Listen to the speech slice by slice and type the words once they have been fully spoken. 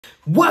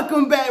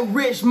Welcome back,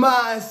 Rich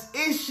Minds.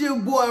 It's your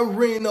boy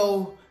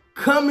Reno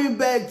coming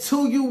back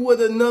to you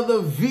with another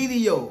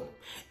video.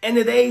 And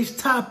today's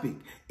topic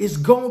is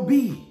gonna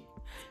be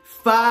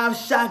 5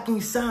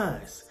 shocking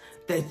signs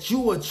that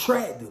you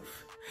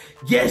attractive.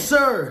 Yes,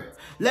 sir.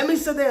 Let me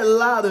say that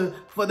louder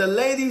for the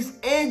ladies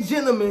and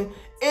gentlemen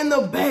in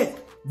the back.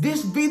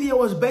 This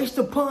video is based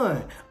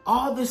upon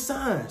all the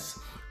signs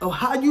of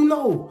how you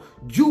know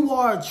you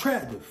are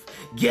attractive.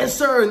 Yes,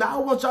 sir. Now, I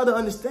want y'all to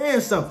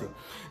understand something.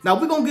 Now,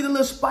 we're going to get a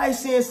little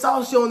spicy and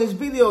saucy on this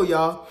video,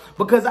 y'all,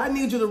 because I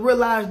need you to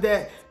realize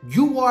that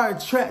you are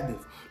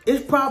attractive.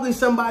 It's probably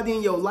somebody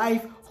in your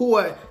life who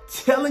are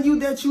telling you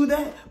that you're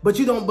that, but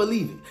you don't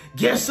believe it.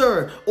 Yes,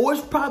 sir. Or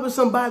it's probably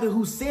somebody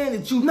who's saying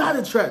that you're not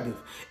attractive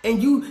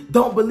and you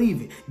don't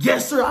believe it.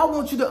 Yes, sir. I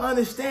want you to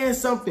understand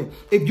something.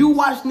 If you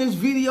watching this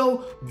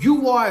video,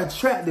 you are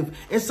attractive.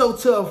 And so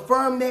to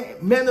affirm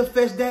that,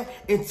 manifest that,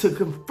 and to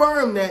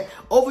confirm that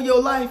over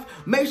your life,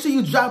 make sure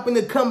you drop in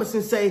the comments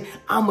and say,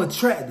 I'm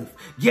attractive.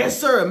 Yes,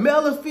 sir.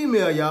 Male or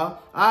female, y'all.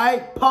 All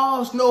right.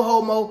 Pause, no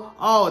homo,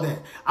 all that.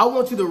 I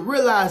want you to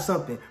realize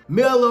something,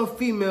 male or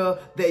female,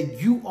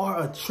 that you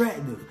are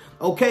attractive.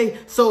 Okay,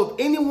 so if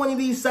any one of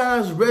these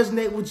signs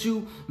resonate with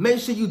you, make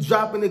sure you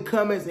drop in the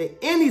comments at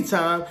any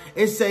time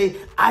and say,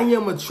 I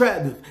am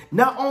attractive.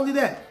 Not only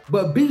that,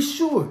 but be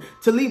sure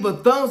to leave a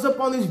thumbs up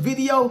on this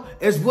video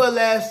as well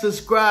as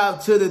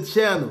subscribe to the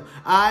channel.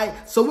 All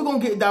right, so we're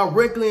going to get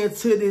directly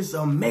into this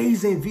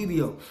amazing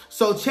video.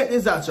 So check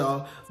this out,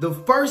 y'all. The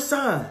first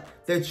sign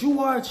that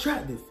you are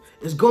attractive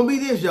is going to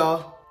be this,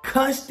 y'all.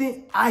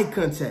 Constant eye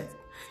contact.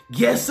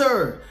 Yes,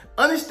 sir.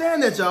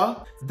 Understand that,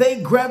 y'all.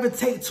 They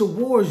gravitate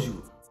towards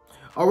you.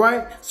 All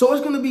right? So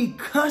it's going to be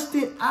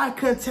constant eye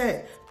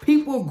contact.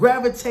 People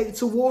gravitate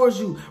towards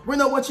you. We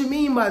know what you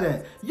mean by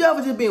that. You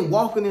ever just been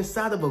walking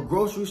inside of a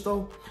grocery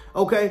store?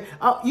 Okay?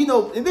 You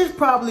know, and this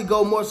probably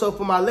go more so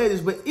for my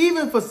ladies, but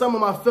even for some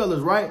of my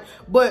fellas, right?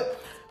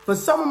 But for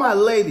some of my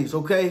ladies,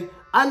 okay,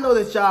 I know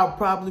that y'all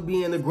probably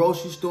be in the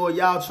grocery store.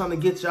 Y'all trying to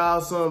get y'all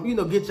some,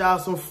 get y'all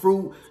some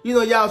fruit.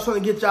 Y'all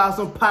trying to get y'all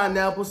some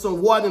pineapple, some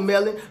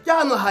watermelon.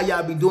 Y'all know how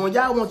y'all be doing.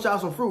 Y'all want y'all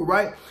some fruit,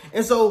 right?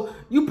 And so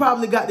you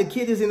probably got the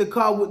kids in the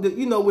car with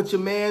with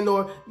your man,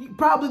 or you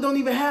probably don't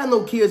even have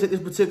no kids at this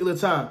particular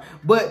time.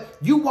 But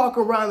you walk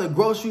around the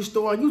grocery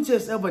store and you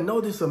just ever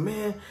notice a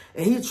man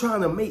and he's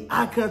trying to make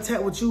eye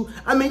contact with you.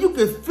 I mean, you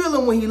can feel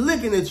him when he's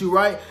looking at you,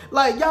 right?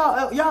 Like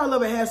y'all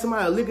ever had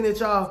somebody looking at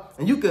y'all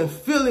and you can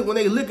feel it when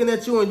they looking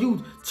at you and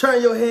you turn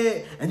your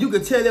head and you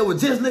can tell they were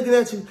just looking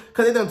at you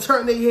because they done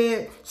turned their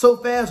head so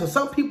fast. So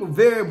some people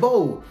very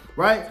bold,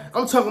 right?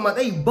 I'm talking about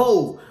they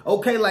bold,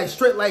 okay? Like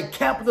straight, like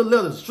capital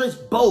letters, straight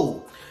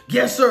bold.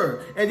 Yes,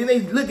 sir. And then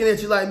they looking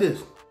at you like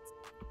this.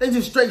 They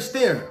just straight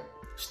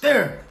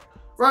staring,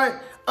 right?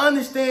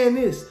 Understand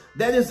this.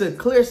 That is a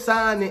clear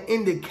sign and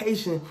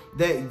indication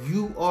that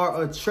you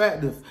are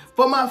attractive.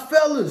 For my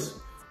fellas,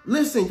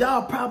 listen,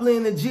 y'all probably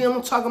in the gym.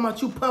 I'm talking about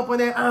you pumping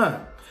that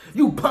iron.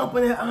 You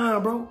pumping that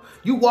iron, bro.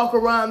 You walk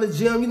around the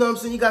gym, you know what I'm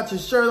saying? You got your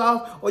shirt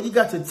off or you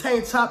got your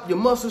tank top, your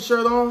muscle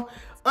shirt on.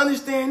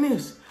 Understand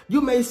this. You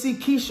may see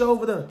Keisha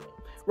over there,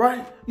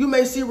 right? You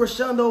may see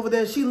Rashonda over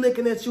there. She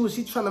looking at you and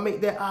she trying to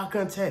make that eye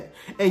contact.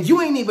 And you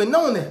ain't even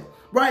known that,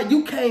 right?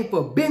 You came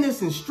for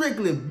business and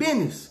strictly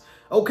business,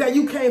 okay?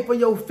 You came for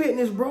your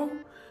fitness, bro.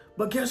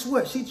 But guess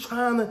what? She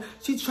trying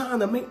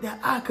to make that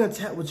eye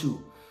contact with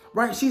you,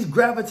 right? She's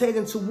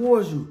gravitating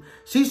towards you.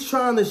 She's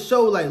trying to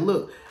show like,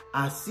 look,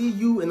 I see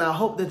you and I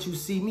hope that you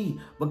see me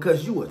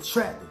because you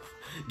attractive.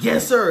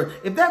 Yes, sir.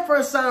 If that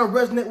first sign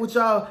resonate with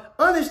y'all,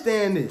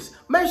 understand this.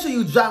 Make sure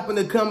you drop in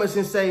the comments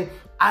and say,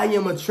 I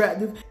am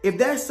attractive. If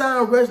that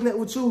sign resonate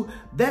with you,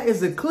 that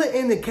is a clear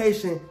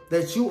indication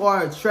that you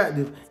are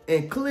attractive.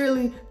 And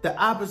clearly the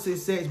opposite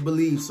sex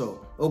believes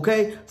so.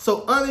 Okay?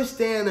 So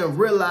understand and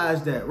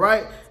realize that,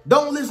 right?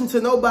 Don't listen to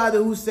nobody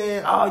who's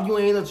saying, oh, you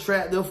ain't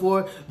attractive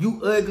or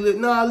you ugly.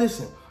 Nah,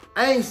 listen.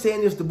 I ain't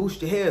saying this to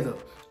boost your head up.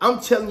 I'm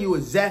telling you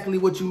exactly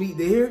what you need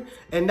to hear.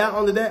 And not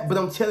only that, but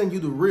I'm telling you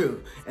the real.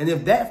 And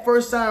if that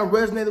first sign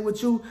resonated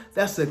with you,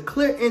 that's a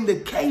clear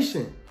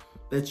indication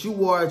that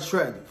you are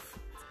attractive.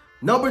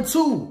 Number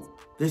 2,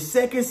 the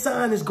second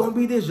sign is going to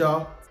be this,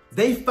 y'all.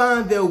 They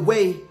find their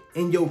way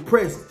in your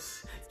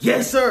presence.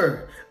 Yes,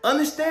 sir.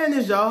 Understand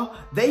this, y'all.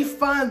 They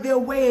find their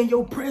way in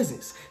your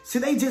presence. See,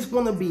 they just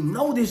want to be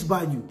noticed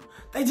by you.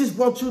 They just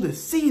want you to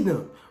see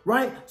them.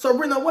 Right? So,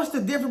 Reno, what's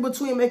the difference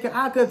between making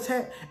eye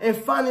contact and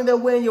finding their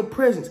way in your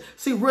presence?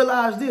 See,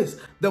 realize this.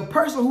 The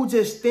person who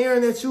just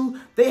staring at you,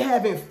 they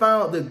haven't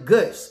found the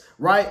guts,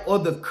 right? Or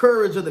the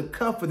courage or the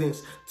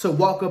confidence to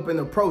walk up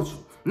and approach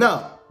you.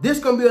 Now, this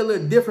going to be a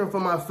little different for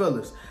my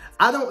fellas.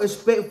 I don't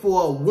expect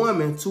for a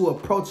woman to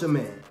approach a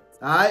man.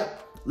 All right?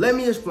 Let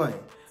me explain.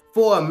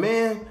 For a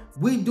man,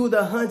 we do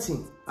the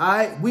hunting. All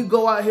right, we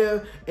go out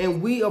here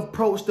and we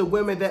approach the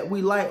women that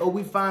we like or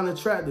we find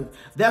attractive.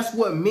 That's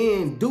what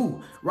men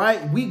do,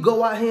 right? We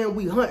go out here and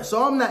we hunt.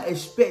 So I'm not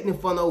expecting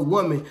for no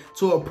woman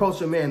to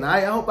approach a man. All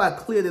right, I hope I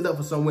cleared it up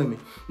for some women.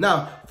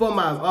 Now, for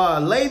my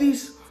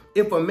ladies,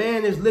 If a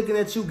man is looking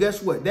at you,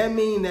 guess what? That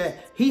means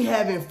that he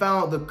haven't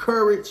found the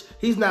courage.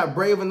 He's not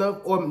brave enough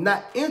or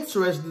not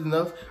interested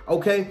enough,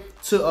 okay,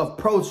 to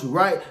approach you,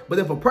 right? But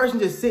if a person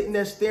just sitting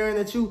there staring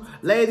at you,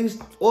 ladies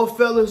or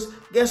fellas,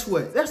 guess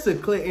what? That's a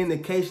clear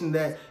indication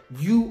that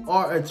you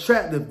are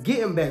attractive.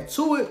 Getting back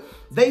to it,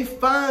 they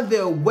find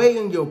their way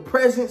in your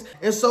presence.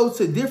 And so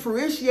to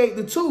differentiate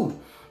the two,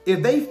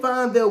 if they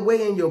find their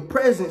way in your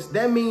presence,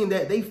 that means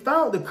that they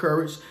found the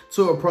courage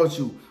to approach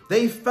you.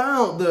 They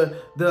found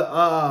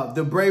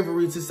the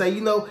bravery to say,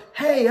 you know,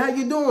 hey, how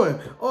you doing?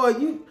 Or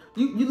you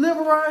live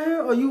around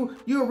here? Or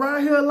you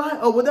around here a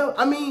lot? Or whatever.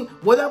 I mean,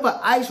 whatever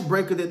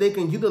icebreaker that they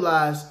can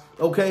utilize,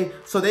 okay,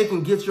 so they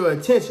can get your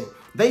attention.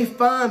 They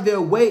find their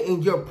way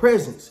in your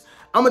presence.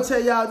 I'm gonna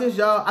tell y'all this,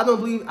 y'all. I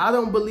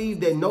don't believe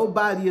that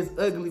nobody is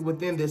ugly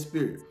within their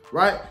spirit,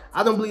 right?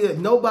 I don't believe that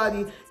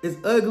nobody is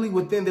ugly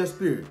within their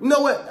spirit. You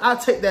know what? I'll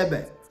take that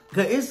back.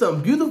 Because it's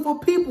some beautiful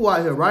people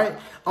out here, right?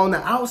 On the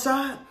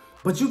outside,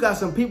 but you got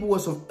some people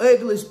with some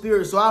ugly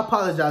spirits. So I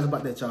apologize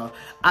about that, y'all.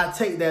 I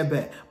take that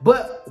back.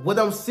 But what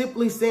I'm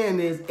simply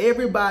saying is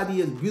everybody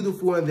is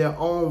beautiful in their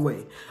own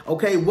way,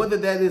 okay? Whether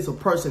that is a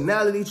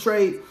personality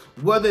trait,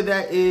 whether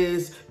that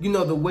is, you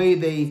know, the way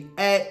they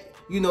act,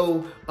 you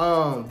know,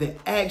 the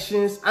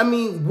actions. I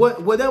mean,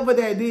 whatever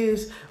that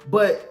is,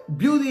 but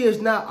beauty is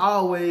not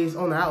always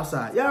on the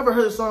outside. Y'all ever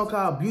heard a song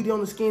called Beauty on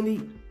the Skin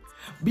Deep?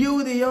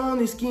 Beauty on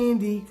the Skin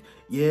Deep.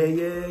 Yeah,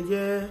 yeah,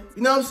 yeah.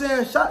 You know what I'm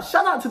saying?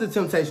 Shout out to the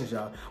Temptations,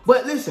 y'all.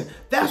 But listen,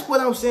 that's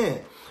what I'm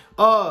saying.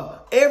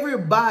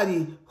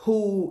 Everybody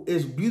who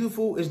is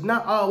beautiful is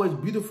not always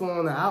beautiful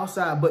on the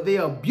outside, but they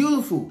are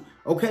beautiful,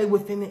 okay,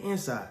 within the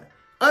inside.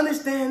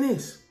 Understand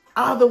this.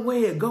 Either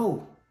way it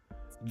go,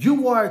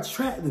 you are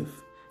attractive.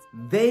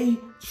 They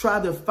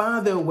try to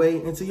find their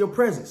way into your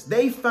presence.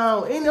 They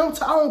found, and I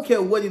don't care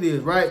what it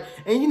is, right?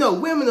 And you know,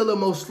 women are a little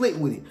more slick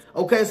with it.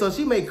 Okay, so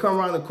she may come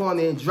around the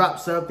corner and drop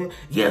something.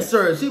 Yes,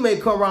 sir. She may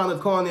come around the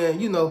corner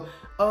and, you know,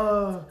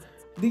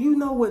 do you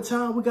know what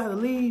time we gotta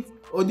leave?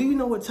 Or do you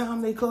know what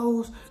time they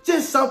close?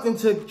 Just something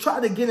to try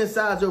to get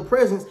inside your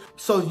presence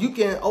so you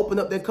can open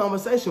up that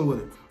conversation with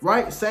him,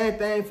 right? Same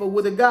thing for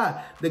with a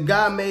guy. The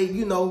guy may,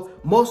 you know,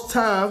 most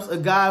times a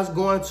guy's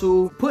going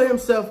to put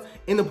himself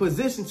in a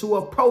position to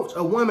approach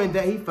a woman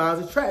that he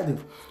finds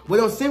attractive. What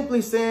I'm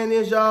simply saying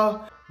is,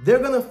 y'all, they're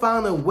going to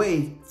find a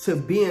way to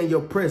be in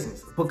your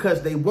presence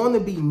because they want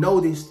to be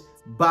noticed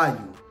by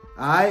you,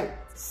 all right?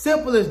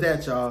 Simple as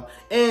that, y'all.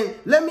 And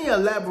let me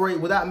elaborate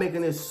without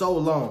making this so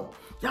long.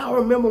 Y'all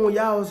remember when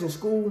y'all was in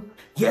school?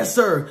 Yes,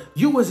 sir.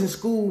 You was in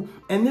school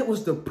and it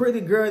was the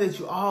pretty girl that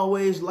you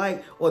always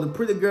liked, or the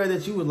pretty girl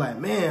that you was like,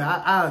 man,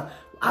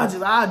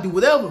 I do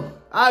whatever.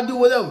 I do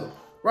whatever,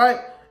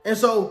 right? And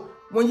so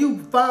when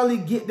you finally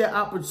get that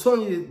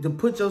opportunity to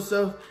put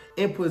yourself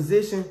in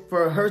position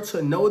for her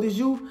to notice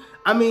you,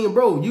 I mean,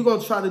 bro, you're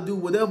going to try to do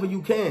whatever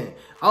you can.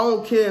 I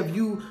don't care if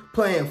you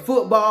playing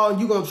football and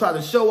you're going to try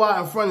to show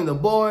out in front of the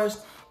boys.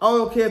 I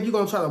don't care if you're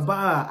going to try to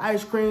buy her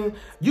ice cream.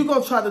 You're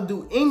going to try to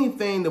do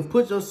anything to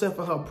put yourself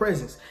in her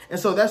presence. And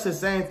so that's the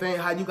same thing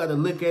how you got to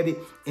look at it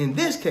in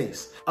this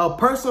case. A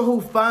person who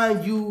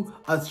finds you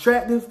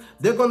attractive,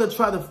 they're going to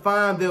try to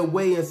find their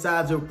way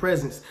inside your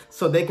presence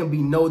so they can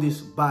be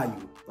noticed by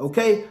you.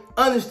 Okay?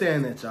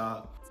 Understand that,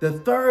 y'all. The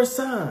third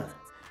sign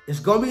is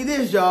going to be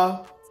this,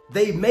 y'all.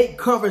 They make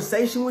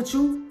conversation with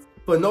you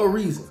for no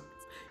reason.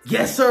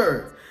 Yes,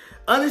 sir.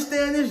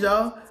 Understand this,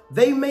 y'all.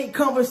 They make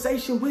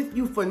conversation with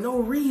you for no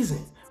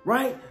reason,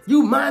 right?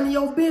 You minding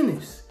your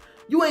business.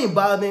 You ain't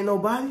bothering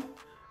nobody,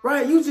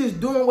 right? You just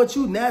doing what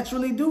you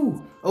naturally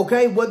do,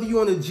 okay? Whether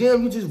you're in the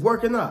gym, you just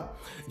working out.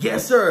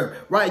 Yes, sir,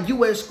 right?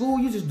 You at school,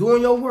 you just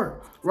doing your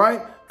work,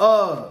 right?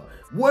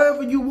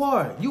 Wherever you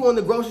are, you on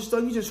the grocery store,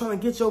 you just trying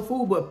to get your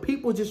food, but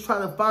people just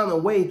trying to find a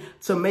way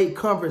to make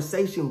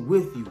conversation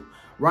with you,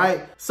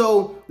 right?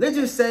 So let's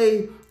just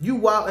say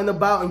you out and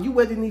about and you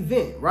at an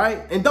event,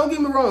 right? And don't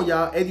get me wrong,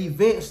 y'all, at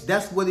events,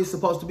 that's what it's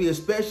supposed to be,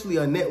 especially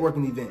a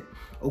networking event,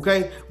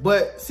 okay?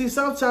 But see,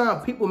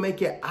 sometimes people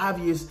make it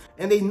obvious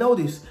and they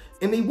notice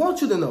and they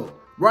want you to know,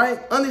 right?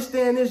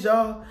 Understand this,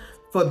 y'all.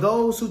 For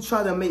those who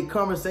try to make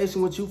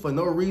conversation with you for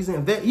no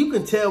reason, that you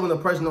can tell when a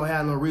person don't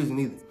have no reason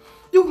either.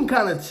 You can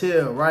kind of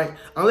tell, right?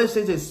 Unless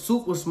they're just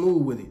super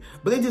smooth with it.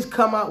 But they just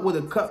come out with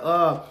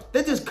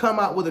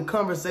a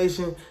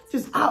conversation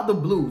just out the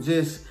blue.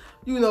 Just,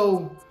 you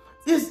know,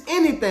 just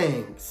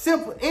anything.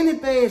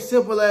 Anything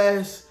simple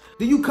as,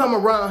 do you come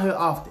around here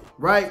often,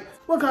 right?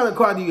 What kind of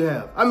car do you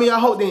have? I mean, I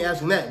hope they ain't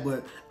asking that,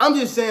 but I'm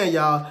just saying,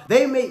 y'all,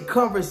 they make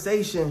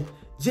conversation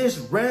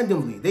just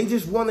randomly. They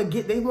just want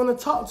to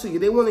talk to you.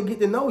 They want to get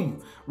to know you,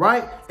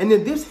 right? And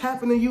if this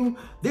happened to you,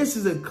 this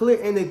is a clear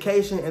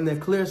indication and a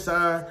clear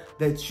sign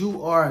that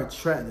you are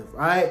attractive,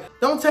 right?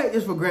 Don't take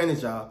this for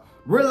granted, y'all.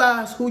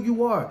 Realize who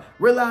you are.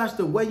 Realize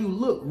the way you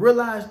look.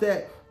 Realize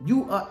that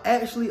you are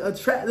actually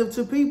attractive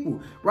to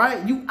people,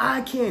 right? You eye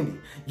candy.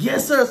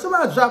 Yes, sir.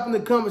 Somebody drop in the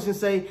comments and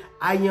say,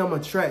 I am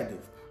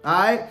attractive. All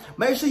right,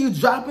 make sure you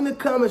drop in the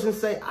comments and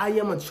say, I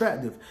am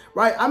attractive,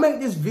 right? I make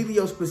this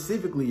video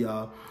specifically,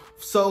 y'all,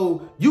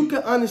 so you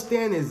can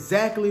understand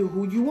exactly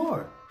who you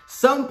are.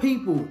 Some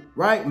people,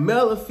 right,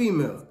 male or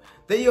female,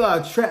 they are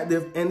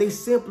attractive and they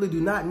simply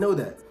do not know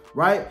that,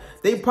 right?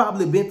 They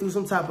probably been through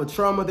some type of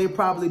trauma. They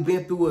probably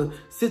been through a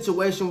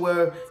situation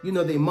where, you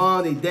know, their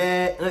mom, their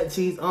dad,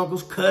 aunties,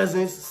 uncles,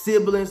 cousins,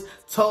 siblings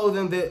told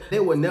them that they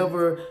would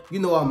never, you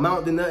know,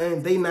 amount to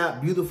nothing. They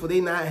not beautiful.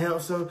 They not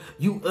handsome.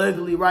 You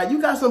ugly, right?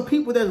 You got some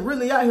people that's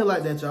really out here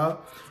like that,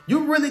 y'all.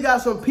 You really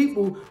got some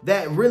people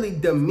that really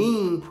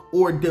demean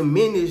or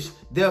diminish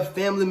their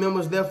family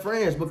members, their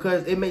friends,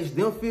 because it makes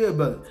them feel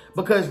better.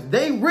 Because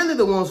they really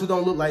the ones who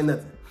don't look like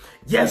nothing.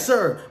 Yes,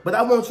 sir. But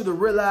I want you to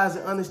realize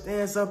and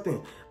understand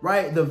something,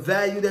 right? The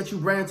value that you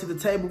bring to the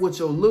table with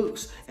your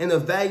looks and the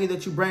value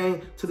that you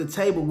bring to the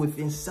table with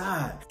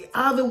inside.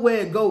 Either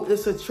way it goes,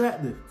 it's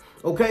attractive,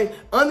 okay?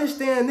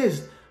 Understand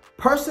this.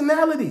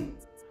 Personality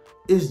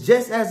is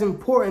just as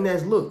important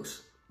as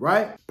looks,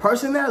 right?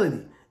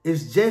 Personality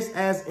is just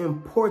as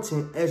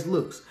important as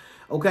looks,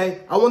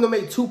 okay? I want to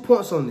make 2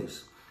 points on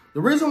this.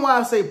 The reason why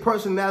I say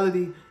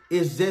personality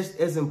is just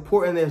as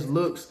important as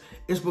looks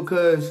is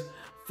because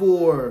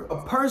for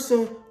a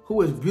person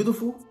who is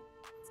beautiful,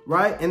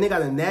 right, and they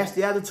got a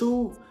nasty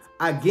attitude,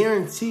 I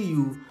guarantee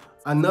you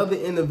another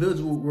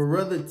individual will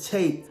rather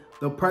take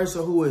the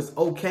person who is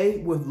okay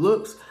with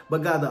looks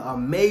but got an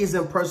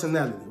amazing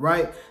personality,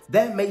 right?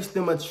 That makes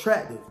them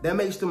attractive. That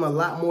makes them a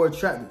lot more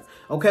attractive.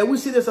 Okay, we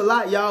see this a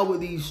lot, y'all,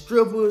 with these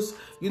strippers,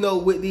 you know,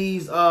 with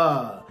these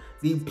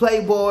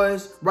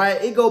playboys,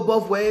 right? It go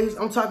both ways.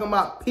 I'm talking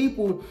about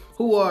people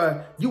who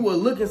are, you will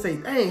look and say,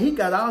 dang, he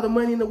got all the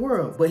money in the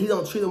world, but he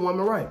don't treat a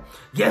woman right.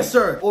 Yes,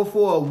 sir. Or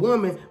for a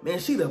woman, man,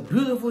 she the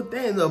beautiful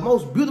thing, the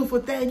most beautiful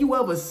thing you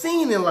ever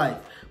seen in life.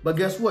 But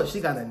guess what?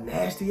 She got a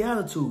nasty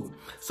attitude.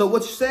 So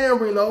what you're saying,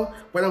 Reno,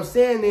 what I'm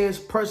saying is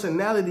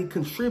personality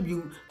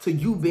contribute to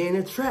you being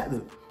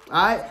attractive.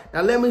 All right?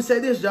 Now, let me say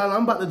this, y'all.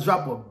 I'm about to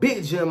drop a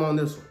big gem on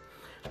this one.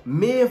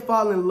 Men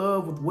fall in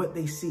love with what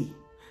they see.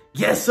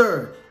 Yes,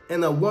 sir.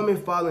 And a woman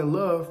fall in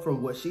love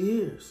from what she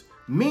hears.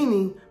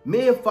 Meaning,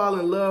 men fall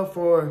in love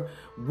for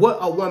what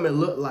a woman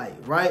look like,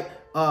 right?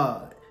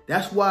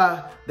 That's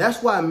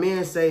why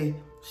men say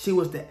she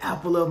was the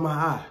apple of my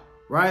eye,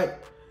 right?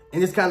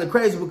 And it's kind of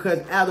crazy because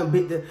Adam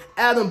bit the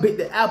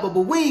apple,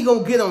 but we ain't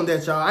gonna get on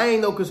that, y'all. I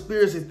ain't no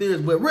conspiracy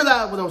theorist, but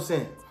realize what I'm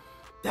saying.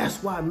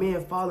 That's why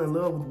men fall in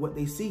love with what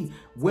they see.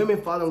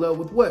 Women fall in love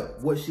with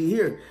what? What she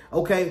hear.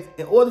 Okay,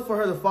 in order for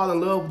her to fall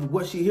in love with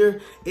what she hear,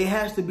 it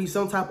has to be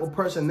some type of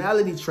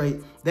personality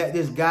trait that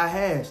this guy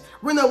has.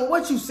 Reno,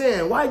 what you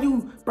saying? Why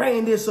you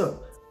bringing this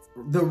up?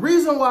 The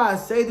reason why I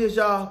say this,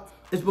 y'all,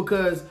 is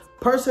because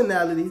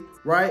personality,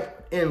 right,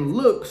 and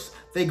looks,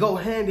 they go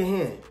hand in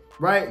hand.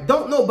 Right?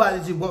 Don't nobody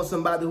just want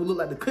somebody who look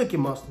like the Cookie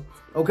Monster,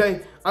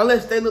 okay?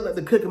 Unless they look like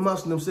the Cookie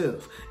Monster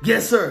themselves.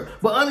 Yes, sir.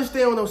 But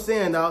understand what I'm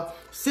saying, dog.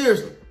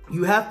 Seriously,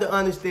 you have to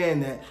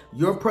understand that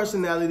your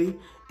personality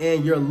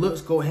and your looks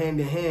go hand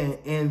in hand,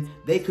 and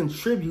they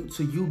contribute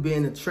to you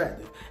being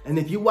attractive. And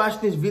if you watch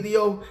this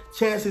video,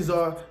 chances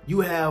are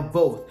you have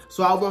both.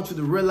 So I want you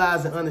to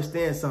realize and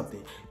understand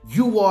something.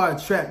 You are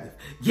attractive.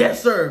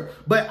 Yes, sir.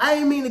 But I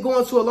didn't mean to go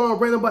into a long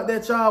rant about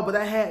that, y'all, but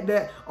I had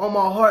that on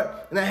my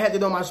heart and I had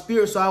it on my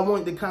spirit, so I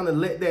wanted to kind of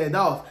let that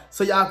off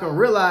so y'all can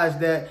realize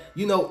that,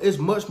 you know, it's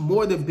much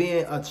more to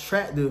being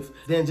attractive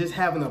than just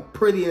having a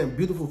pretty and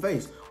beautiful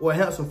face or a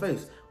handsome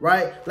face,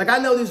 right? Like I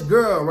know this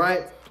girl,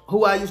 right,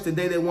 who I used to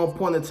date at one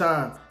point in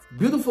time.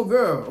 Beautiful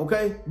girl,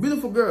 okay?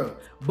 Beautiful girl.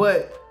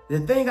 But the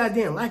thing I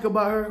didn't like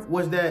about her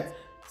was that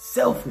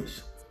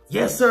selfish.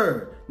 Yes,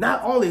 sir.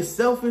 Not only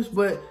selfish,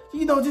 but,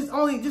 you know, just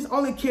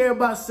only care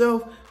about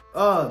self,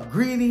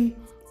 greedy,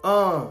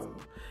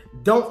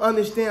 don't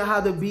understand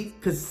how to be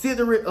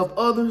considerate of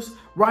others,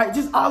 right?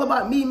 Just all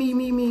about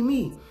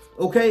me,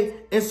 okay?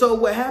 And so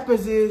what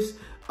happens is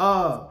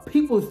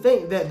people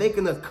think that they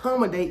can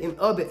accommodate in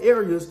other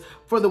areas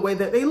for the way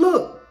that they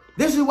look.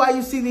 This is why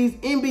you see these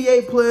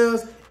NBA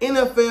players,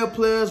 NFL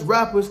players,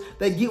 rappers,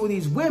 they get with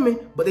these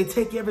women, but they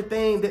take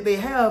everything that they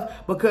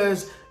have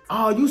because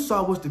all you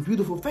saw was the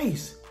beautiful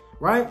face,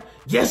 right?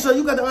 Yes, sir,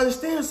 you got to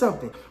understand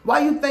something.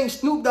 Why you think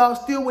Snoop Dogg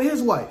still with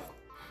his wife?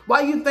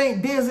 Why you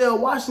think Denzel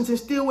Washington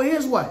still with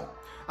his wife?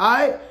 All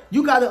right?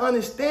 You got to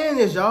understand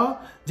this, y'all.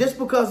 Just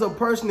because a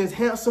person is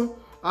handsome,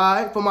 all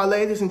right, for my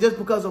ladies, and just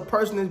because a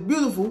person is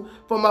beautiful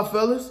for my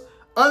fellas,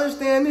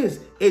 understand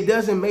this. It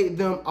doesn't make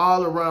them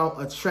all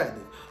around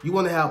attractive. You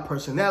want to have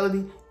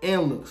personality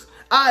and looks.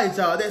 All right,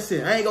 y'all, that's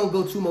it. I ain't going to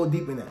go too more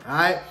deep in that, all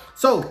right?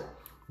 So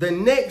the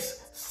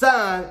next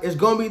sign is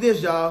going to be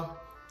this, y'all.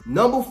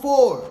 Number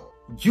 4,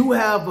 you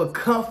have a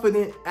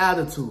confident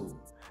attitude,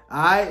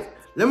 all right?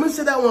 Let me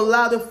say that one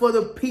louder for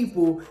the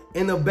people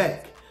in the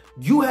back.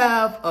 You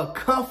have a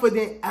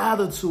confident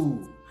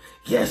attitude.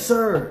 Yes,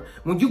 sir.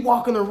 When you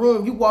walk in a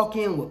room, you walk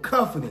in with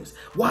confidence.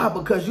 Why?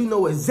 Because you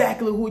know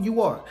exactly who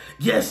you are.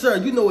 Yes, sir.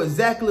 You know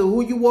exactly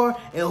who you are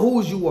and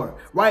whose you are,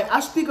 right?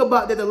 I speak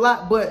about that a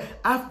lot, but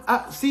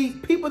I see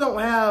people don't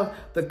have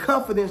the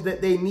confidence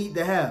that they need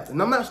to have. And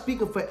I'm not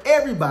speaking for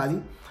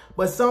everybody,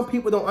 but some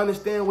people don't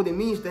understand what it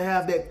means to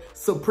have that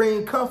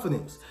supreme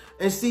confidence.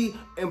 And see,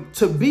 and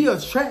to be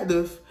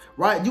attractive,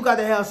 right, you got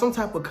to have some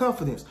type of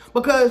confidence.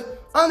 Because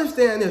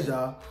understand this,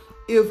 y'all.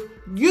 If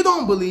you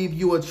don't believe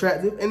you're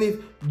attractive, and if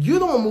you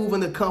don't move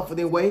in a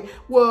confident way,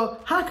 well,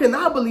 how can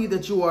I believe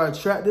that you are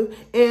attractive?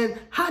 And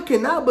how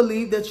can I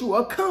believe that you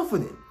are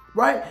confident,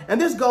 right?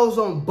 And this goes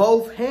on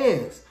both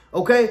hands,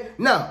 okay?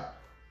 Now,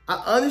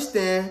 I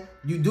understand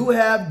you do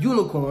have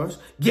unicorns.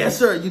 Yes,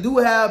 sir. You do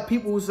have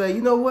people who say,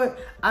 you know what?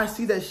 I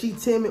see that she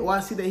timid, or I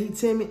see that he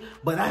timid,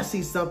 but I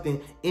see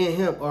something in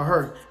him or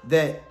her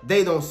that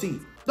they don't see.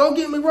 Don't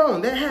get me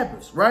wrong, that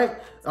happens, right?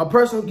 A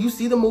person, you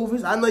see the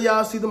movies. I know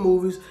y'all see the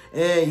movies,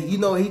 and you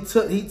know he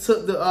took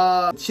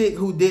the chick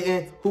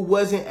who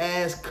wasn't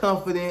as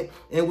confident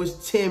and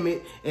was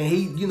timid, and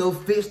he, you know,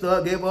 fixed her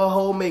up, gave her a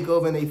whole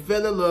makeover, and they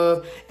fell in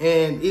love,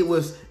 and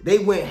they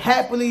went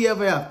happily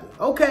ever after.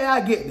 Okay,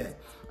 I get that.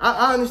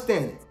 I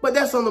understand it, but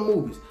that's on the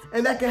movies.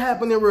 And that can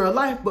happen in real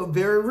life, but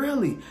very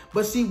rarely.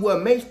 But see,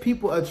 what makes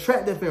people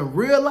attractive in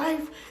real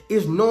life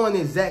is knowing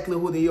exactly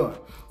who they are.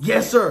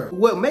 Yes, sir.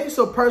 What makes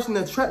a person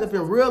attractive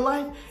in real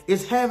life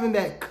is having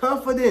that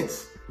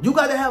confidence. You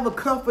got to have a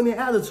confident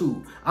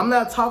attitude. I'm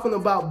not talking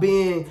about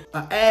being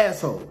an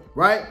asshole,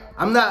 right?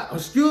 I'm not,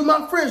 excuse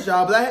my French,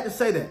 y'all, but I had to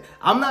say that.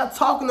 I'm not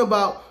talking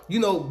about, you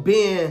know,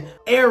 being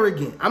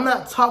arrogant. I'm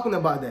not talking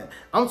about that.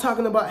 I'm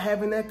talking about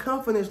having that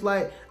confidence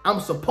like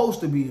I'm supposed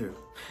to be here.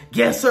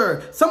 Yes,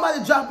 sir.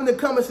 Somebody drop in the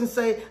comments and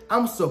say,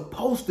 I'm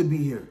supposed to be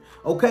here.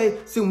 Okay?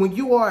 See, when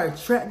you are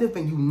attractive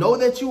and you know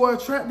that you are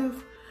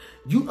attractive,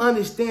 you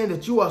understand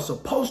that you are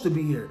supposed to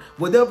be here.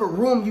 Whatever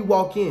room you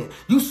walk in,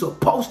 you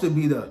supposed to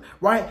be there,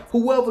 right?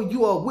 Whoever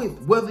you are with,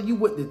 whether you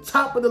with the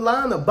top of the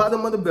line or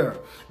bottom of the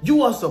barrel,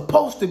 you are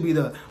supposed to be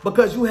there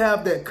because you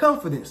have that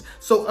confidence.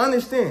 So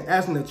understand,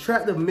 as an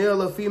attractive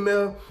male or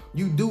female,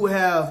 you do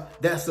have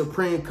that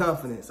supreme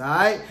confidence, all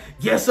right?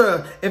 Yes,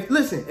 sir. If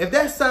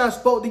that sign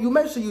spoke to you,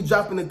 make sure you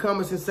drop in the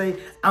comments and say,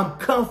 I'm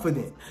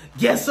confident.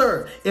 Yes,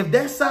 sir. If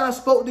that sign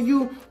spoke to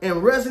you and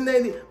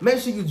resonated, make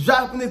sure you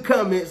drop in the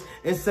comments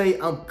and say,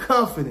 I'm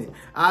confident,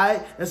 all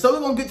right? And so we're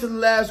going to get to the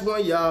last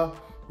one, y'all.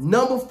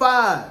 Number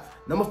 5.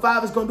 Number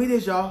 5 is going to be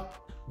this, y'all.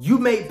 You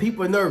make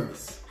people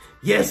nervous.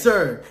 Yes,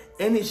 sir.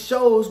 And it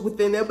shows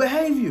within their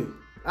behavior.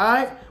 All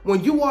right.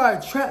 When you are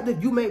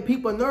attractive, you make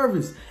people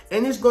nervous,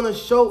 and it's going to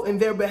show in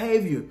their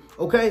behavior.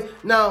 OK,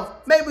 now,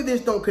 maybe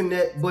this don't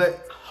connect,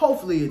 but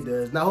hopefully it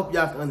does. Now, I hope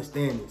y'all can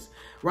understand this.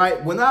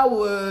 Right. When I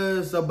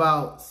was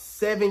about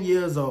 7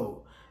 years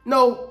old,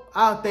 no,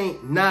 I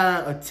think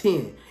 9 or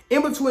 10,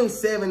 in between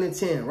 7 and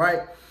 10.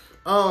 Right.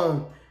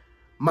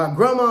 My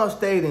grandma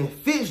stayed in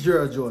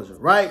Fitzgerald, Georgia,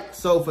 right?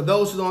 So for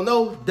those who don't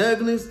know,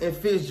 Douglas and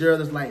Fitzgerald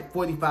is like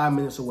 45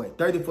 minutes away,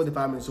 30,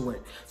 45 minutes away.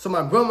 So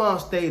my grandma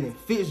stayed in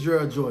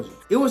Fitzgerald, Georgia.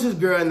 It was this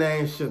girl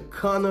named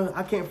Shakana.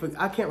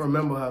 I can't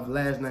remember her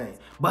last name,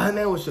 but her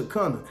name was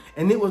Shakana.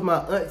 And it was my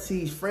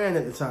auntie's friend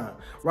at the time,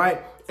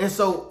 right? And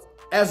so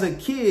as a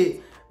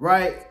kid,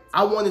 right,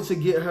 I wanted to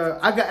get her,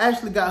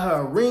 actually got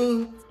her a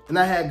ring, and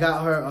I had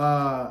got her,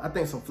 I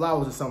think some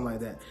flowers or something like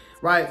that,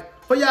 right?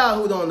 For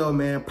y'all who don't know,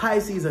 man,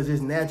 Pisces are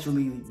just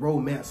naturally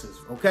romancers,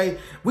 okay?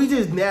 We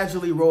just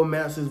naturally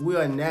romancers. We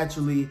are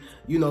naturally,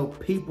 you know,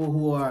 people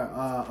who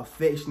are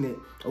affectionate,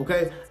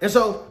 okay? And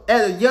so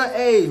at a young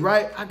age,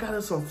 right, I got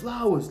her some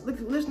flowers.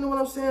 Listen to what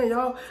I'm saying,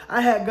 y'all. I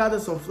had got her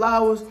some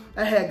flowers.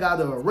 I had got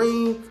her a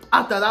ring.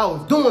 I thought I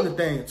was doing the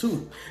thing,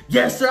 too.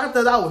 Yes, sir, I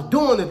thought I was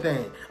doing the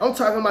thing. I'm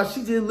talking about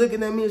she just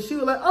looking at me and she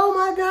was like, oh,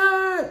 my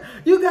God,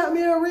 you got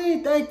me a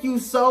ring. Thank you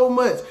so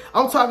much.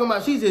 I'm talking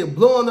about she just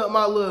blowing up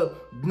my little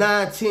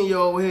 9,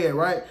 10-year-old head,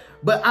 right?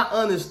 But I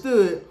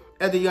understood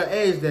at the young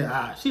age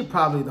that she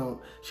probably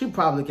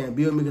can't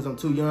be with me because I'm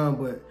too young,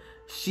 but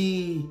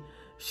she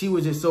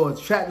was just so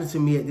attracted to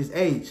me at this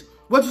age.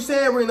 What you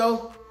saying,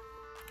 Reno?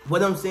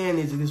 What I'm saying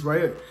is this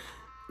right here.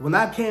 When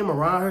I came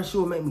around her, she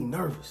would make me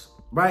nervous,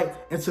 right?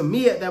 And to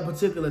me at that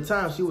particular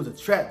time, she was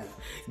attractive.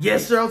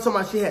 Yes, sir, I'm talking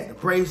about she had the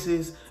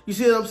braces. You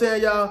see what I'm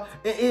saying, y'all?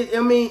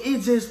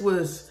 It just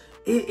was...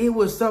 It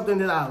was something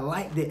that I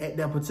liked it at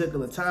that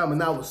particular time,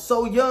 and I was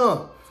so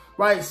young,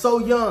 right? So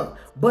young.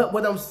 But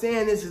what I'm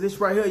saying is this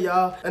right here,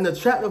 y'all. An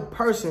attractive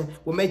person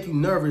will make you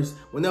nervous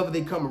whenever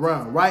they come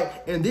around, right?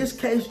 In this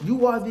case,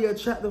 you are the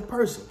attractive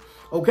person,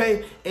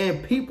 okay?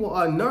 And people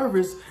are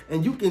nervous,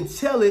 and you can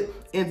tell it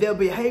in their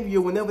behavior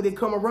whenever they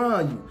come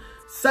around you.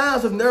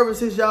 Signs of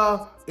nervousness,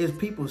 y'all, is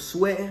people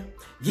sweating.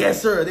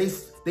 Yes, sir.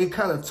 They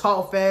kind of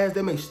talk fast.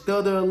 They may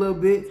stutter a little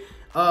bit.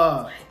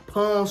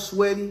 Palms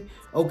sweaty,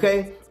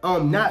 okay?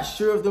 Not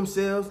sure of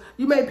themselves.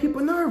 You make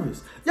people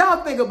nervous.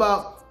 Y'all think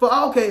about, for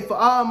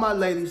all my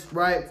ladies,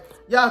 right?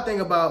 Y'all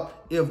think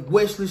about if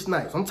Wesley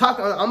Snipes. I'm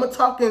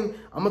talking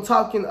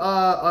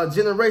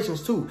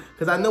generations too,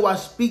 because I know I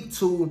speak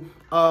to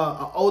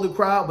an older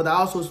crowd, but I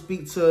also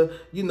speak to,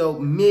 you know,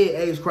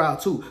 mid-age crowd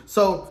too.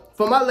 So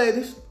for my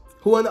ladies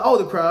who are in the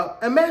older crowd,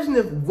 imagine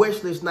if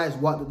Wesley Snipes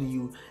walked up to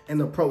you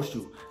and approached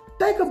you.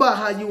 Think about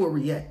how you would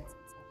react.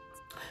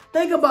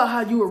 Think about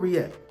how you would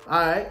react, all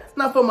right?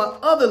 Now, for my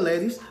other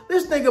ladies,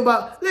 let's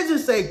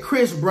just say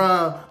Chris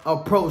Brown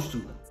approached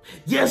you.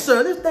 Yes,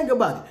 sir. Let's think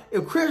about it.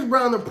 If Chris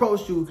Brown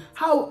approached you,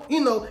 how,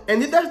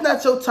 and if that's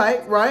not your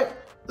type, right?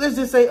 Let's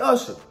just say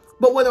Usher.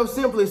 But what I'm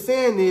simply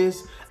saying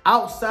is,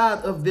 outside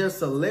of their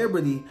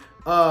celebrity,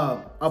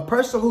 a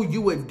person who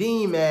you would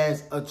deem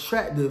as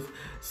attractive,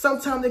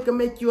 sometimes they can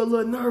make you a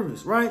little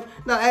nervous, right?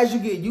 Now, as you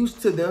get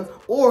used to them,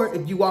 or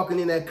if you're walking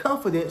in that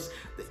confidence,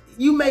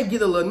 you may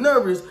get a little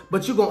nervous,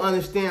 but you're going to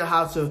understand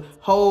how to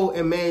hold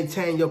and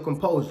maintain your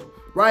composure,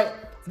 right?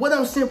 What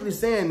I'm simply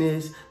saying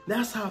is,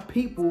 that's how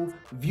people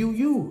view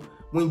you.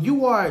 When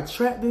you are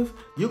attractive,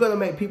 you're going to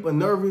make people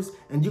nervous,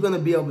 and you're going to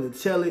be able to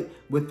tell it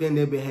within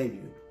their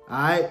behavior, all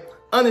right?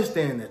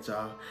 Understand that,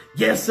 y'all.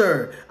 Yes,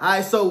 sir. All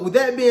right, so with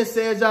that being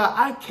said, y'all,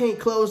 I can't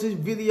close this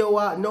video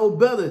out no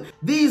better.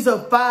 These are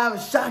 5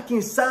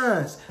 shocking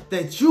signs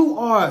that you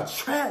are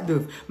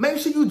attractive. Make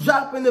sure you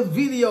drop in the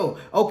video,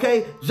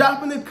 okay?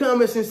 Drop in the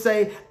comments and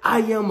say, I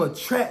am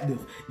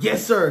attractive.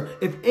 Yes, sir.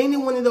 If any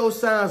one of those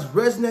signs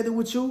resonated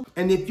with you,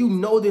 and if you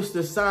notice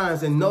the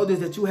signs and notice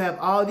that you have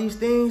all these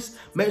things,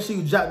 make sure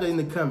you drop that in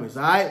the comments,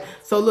 all right?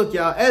 So look,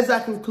 y'all, as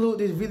I conclude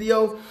this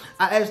video,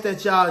 I ask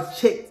that y'all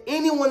check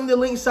any one of the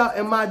links out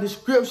in my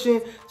description.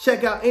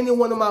 Check out any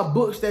one of my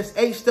books. That's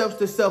 8 Steps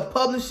to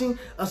Self-Publishing,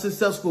 a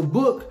Successful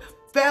Book,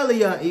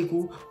 Fairly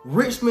Unequal,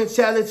 Rich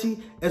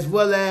Mentality, as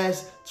well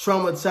as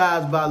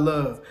Traumatized by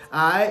Love.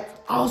 All right.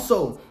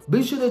 Also,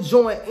 be sure to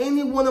join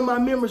any one of my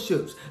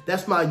memberships.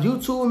 That's my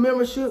YouTube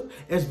membership,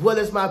 as well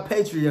as my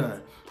Patreon.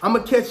 I'm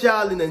going to catch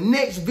y'all in the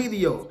next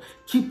video.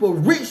 Keep a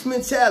rich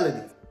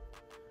mentality.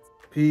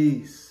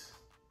 Peace.